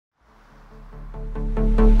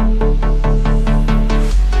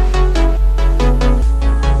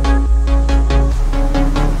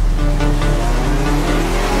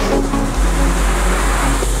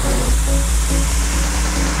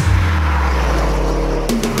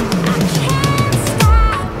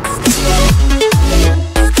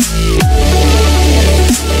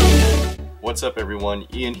What's up everyone,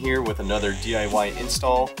 Ian here with another DIY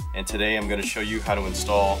install, and today I'm going to show you how to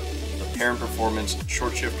install the Perrin Performance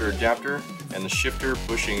short shifter adapter and the shifter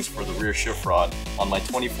bushings for the rear shift rod on my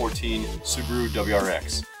 2014 Subaru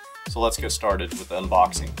WRX. So let's get started with the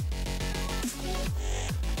unboxing.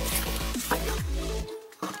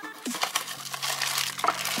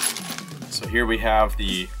 So here we have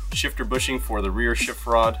the shifter bushing for the rear shift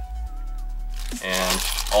rod and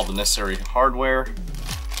all the necessary hardware,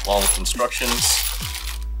 along with instructions,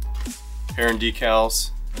 Perrin decals.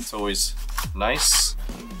 It's always nice.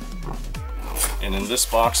 And in this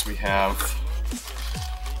box we have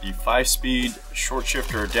the 5-speed short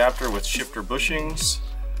shifter adapter with shifter bushings,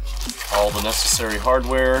 all the necessary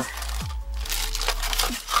hardware.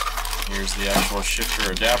 Here's the actual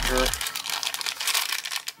shifter adapter.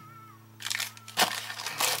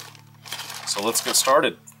 So let's get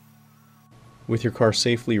started. With your car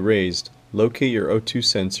safely raised, locate your O2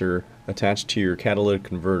 sensor attached to your catalytic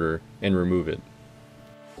converter and remove it.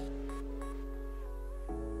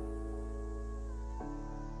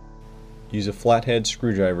 Use a flathead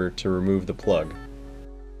screwdriver to remove the plug.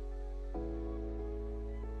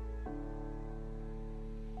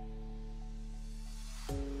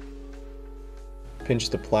 Pinch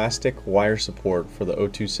the plastic wire support for the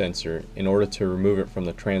O2 sensor in order to remove it from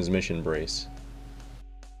the transmission brace.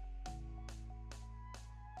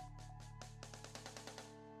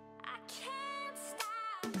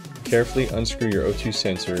 Carefully unscrew your O2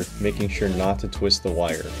 sensor, making sure not to twist the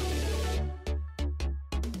wire.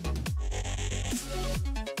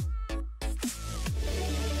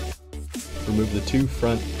 Remove the two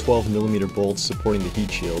front 12mm bolts supporting the heat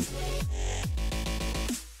shield.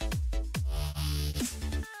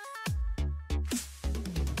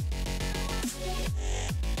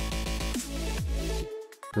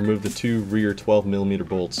 Remove the two rear 12mm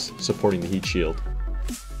bolts supporting the heat shield.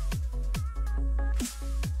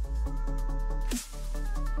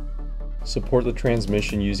 Support the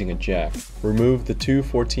transmission using a jack. Remove the two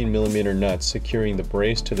 14mm nuts securing the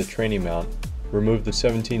brace to the training mount. Remove the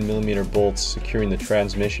 17mm bolts securing the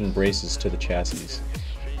transmission braces to the chassis.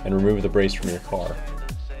 And remove the brace from your car.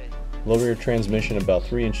 Lower your transmission about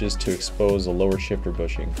 3 inches to expose the lower shifter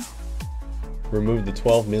bushing. Remove the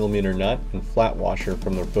 12mm nut and flat washer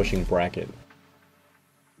from the bushing bracket.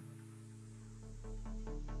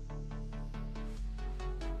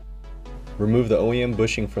 Remove the OEM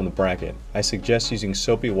bushing from the bracket. I suggest using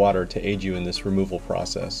soapy water to aid you in this removal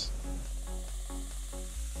process.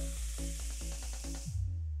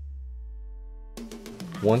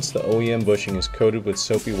 Once the OEM bushing is coated with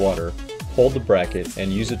soapy water, hold the bracket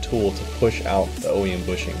and use a tool to push out the OEM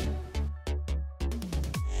bushing.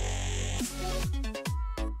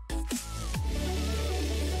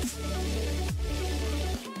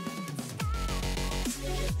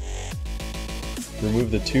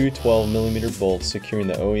 Remove the two 12mm bolts securing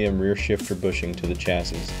the OEM rear shifter bushing to the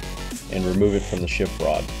chassis, and remove it from the shift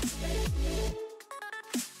rod.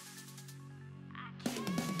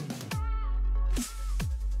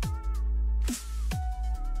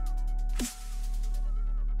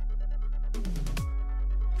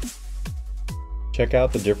 Check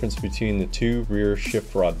out the difference between the two rear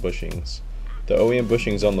shift rod bushings. The OEM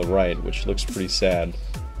bushing is on the right, which looks pretty sad,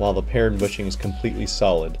 while the Perrin bushing is completely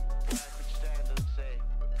solid.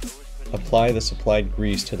 Apply the supplied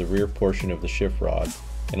grease to the rear portion of the shift rod,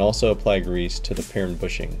 and also apply grease to the Perrin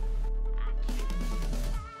bushing.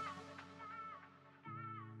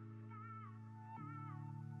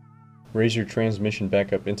 Raise your transmission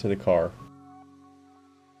back up into the car.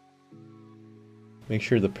 Make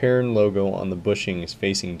sure the Perrin logo on the bushing is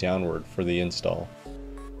facing downward for the install.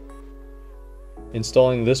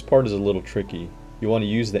 Installing this part is a little tricky. You want to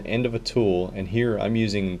use the end of a tool, and here I'm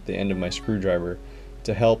using the end of my screwdriver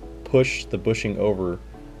to help push the bushing over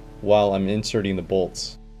while I'm inserting the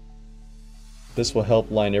bolts. This will help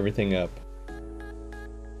line everything up.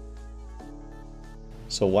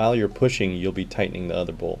 So while you're pushing, you'll be tightening the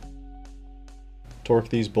other bolt. Torque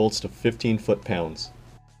these bolts to 15 foot-pounds.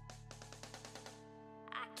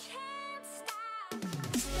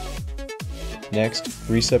 Next,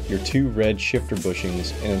 grease up your two red shifter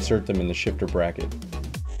bushings and insert them in the shifter bracket.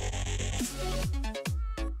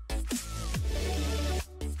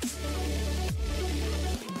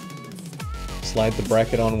 Slide the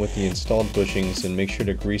bracket on with the installed bushings and make sure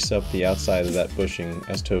to grease up the outside of that bushing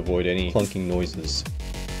as to avoid any clunking noises.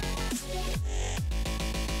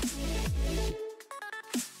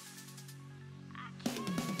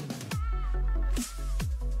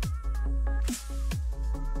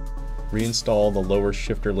 Reinstall the lower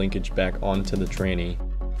shifter linkage back onto the tranny.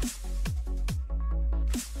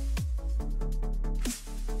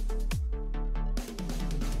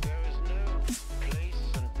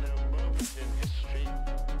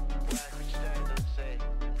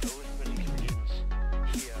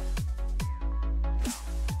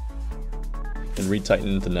 and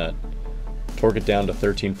retighten the nut. Torque it down to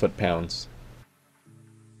 13 foot-pounds.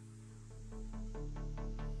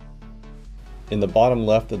 In the bottom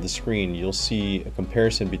left of the screen, you'll see a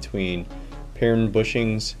comparison between Perrin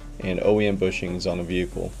bushings and OEM bushings on a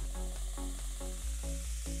vehicle.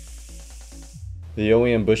 The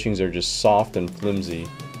OEM bushings are just soft and flimsy,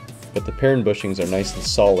 but the Perrin bushings are nice and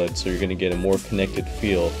solid, so you're going to get a more connected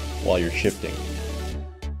feel while you're shifting.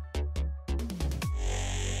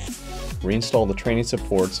 Reinstall the training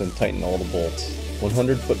supports and tighten all the bolts.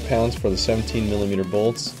 100 foot-pounds for the 17mm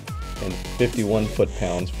bolts and 51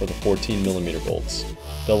 foot-pounds for the 14mm bolts.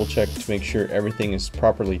 Double check to make sure everything is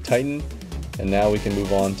properly tightened, and now we can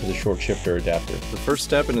move on to the short shifter adapter. The first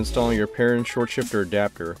step in installing your Perrin short shifter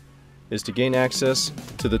adapter is to gain access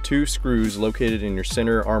to the 2 screws located in your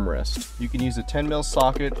center armrest. You can use a 10mm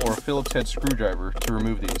socket or a Phillips head screwdriver to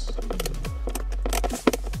remove these.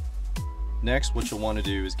 Next, what you'll want to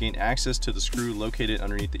do is gain access to the screw located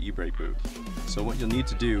underneath the e-brake boot. So what you'll need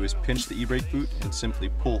to do is pinch the e-brake boot and simply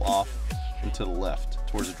pull off and to the left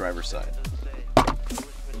towards the driver's side.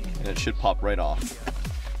 And it should pop right off.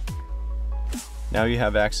 Now you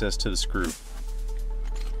have access to the screw.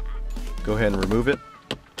 Go ahead and remove it.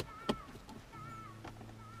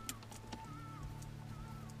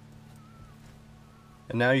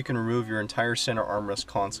 And now you can remove your entire center armrest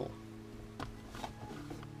console.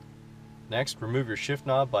 Next, remove your shift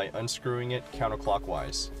knob by unscrewing it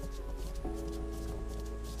counterclockwise.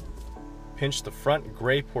 Pinch the front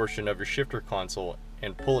gray portion of your shifter console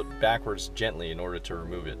and pull it backwards gently in order to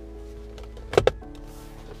remove it.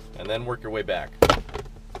 And then work your way back.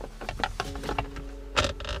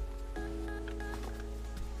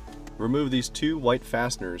 Remove these 2 white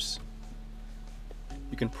fasteners.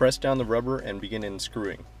 You can press down the rubber and begin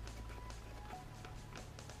unscrewing.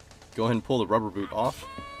 Go ahead and pull the rubber boot off.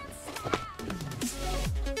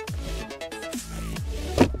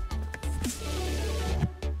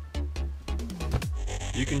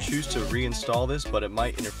 You can choose to reinstall this, but it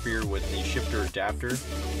might interfere with the shifter adapter.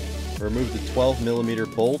 Remove the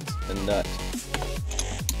 12mm bolt and nut.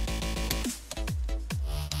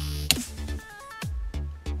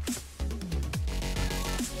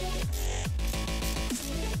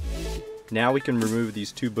 Now we can remove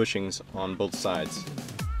these 2 bushings on both sides.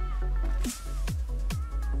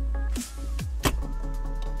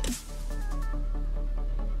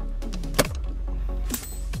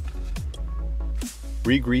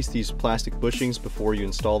 Re-grease these plastic bushings before you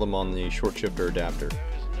install them on the short shifter adapter.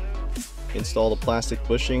 Install the plastic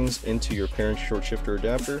bushings into your Perrin short shifter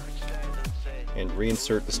adapter and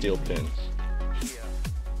reinsert the steel pin.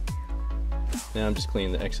 Now I'm just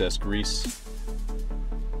cleaning the excess grease.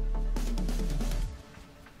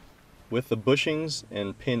 With the bushings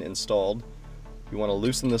and pin installed, you want to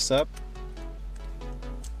loosen this up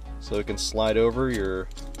so it can slide over your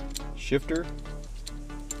shifter.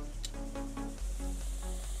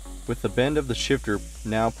 With the bend of the shifter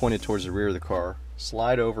now pointed towards the rear of the car,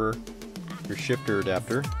 slide over your shifter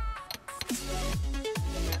adapter.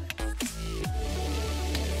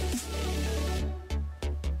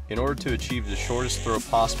 In order to achieve the shortest throw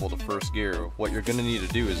possible to first gear, what you're going to need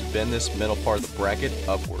to do is bend this metal part of the bracket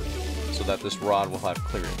upward so that this rod will have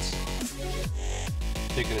clearance.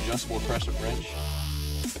 Take an adjustable crescent wrench.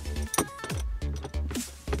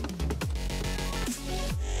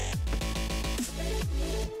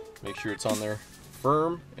 Make sure it's on there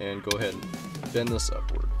firm and go ahead and bend this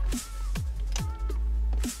upward.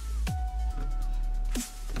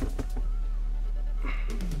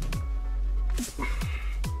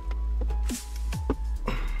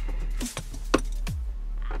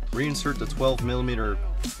 Reinsert the 12mm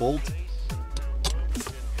bolt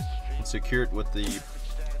and secure it with the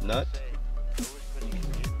nut.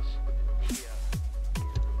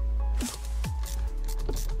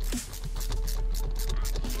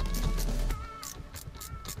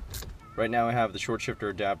 Right now I have the short shifter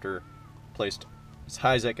adapter placed as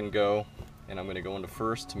high as I can go, and I'm going to go into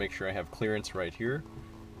first to make sure I have clearance right here,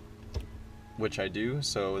 which I do,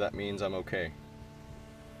 so that means I'm okay.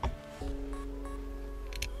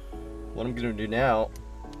 What I'm going to do now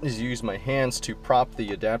is use my hands to prop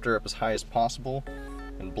the adapter up as high as possible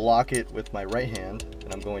and block it with my right hand,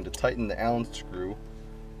 and I'm going to tighten the Allen screw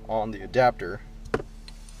on the adapter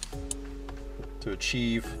to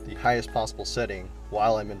achieve the highest possible setting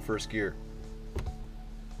while I'm in first gear.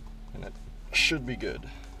 And it should be good.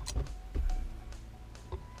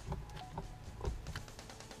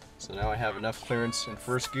 So now I have enough clearance in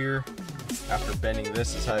first gear. After bending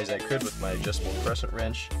this as high as I could with my adjustable crescent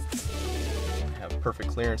wrench, I have perfect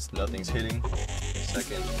clearance, nothing's hitting.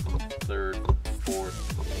 Second, third, fourth,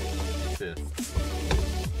 fifth.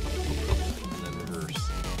 And then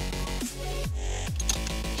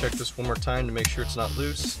check this one more time to make sure it's not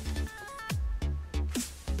loose.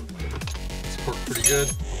 It's worked pretty good.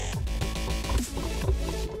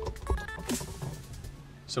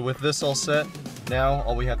 So with this all set, now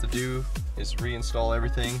all we have to do is reinstall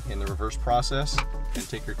everything in the reverse process and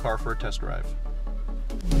take your car for a test drive.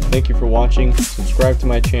 Thank you for watching. Subscribe to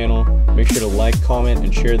my channel. Make sure to like, comment,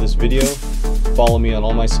 and share this video. Follow me on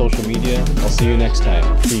all my social media. I'll see you next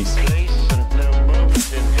time. Peace.